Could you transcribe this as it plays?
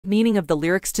meaning of the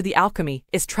lyrics to The Alchemy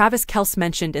is Travis Kelce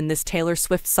mentioned in this Taylor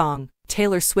Swift song.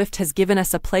 Taylor Swift has given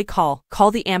us a play call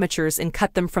the amateurs and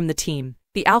cut them from the team.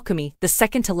 The Alchemy, the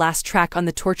second-to-last track on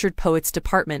the Tortured Poets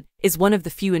department, is one of the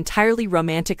few entirely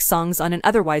romantic songs on an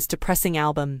otherwise depressing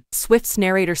album. Swift's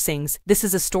narrator sings, "This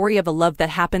is a story of a love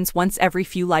that happens once every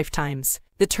few lifetimes."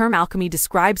 The term alchemy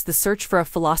describes the search for a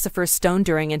philosopher's stone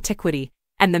during antiquity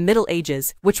and the Middle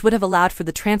Ages, which would have allowed for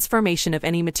the transformation of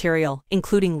any material,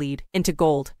 including lead, into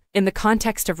gold. In the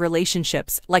context of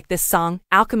relationships, like this song,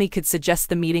 alchemy could suggest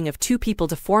the meeting of two people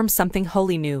to form something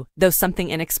wholly new, though something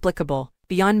inexplicable.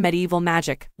 Beyond medieval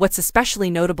magic, what's especially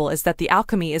notable is that The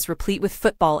Alchemy is replete with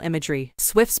football imagery.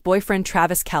 Swift's boyfriend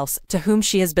Travis Kelce, to whom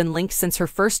she has been linked since her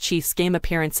first Chiefs game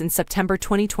appearance in September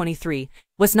 2023,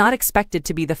 was not expected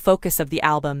to be the focus of the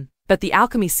album. But The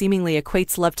Alchemy seemingly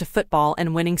equates love to football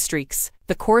and winning streaks.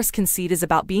 The chorus conceit is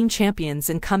about being champions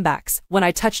and comebacks. "When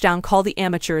I touch down, call the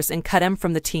amateurs and cut 'em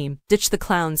from the team. Ditch the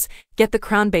clowns, get the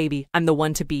crown baby, I'm the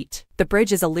one to beat." The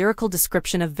bridge is a lyrical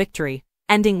description of victory,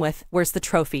 ending with, "Where's the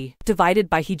trophy?" divided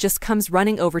by "He just comes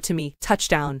running over to me,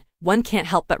 touchdown." One can't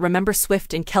help but remember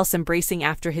Swift and Kelce embracing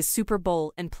after his Super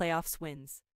Bowl and playoffs wins.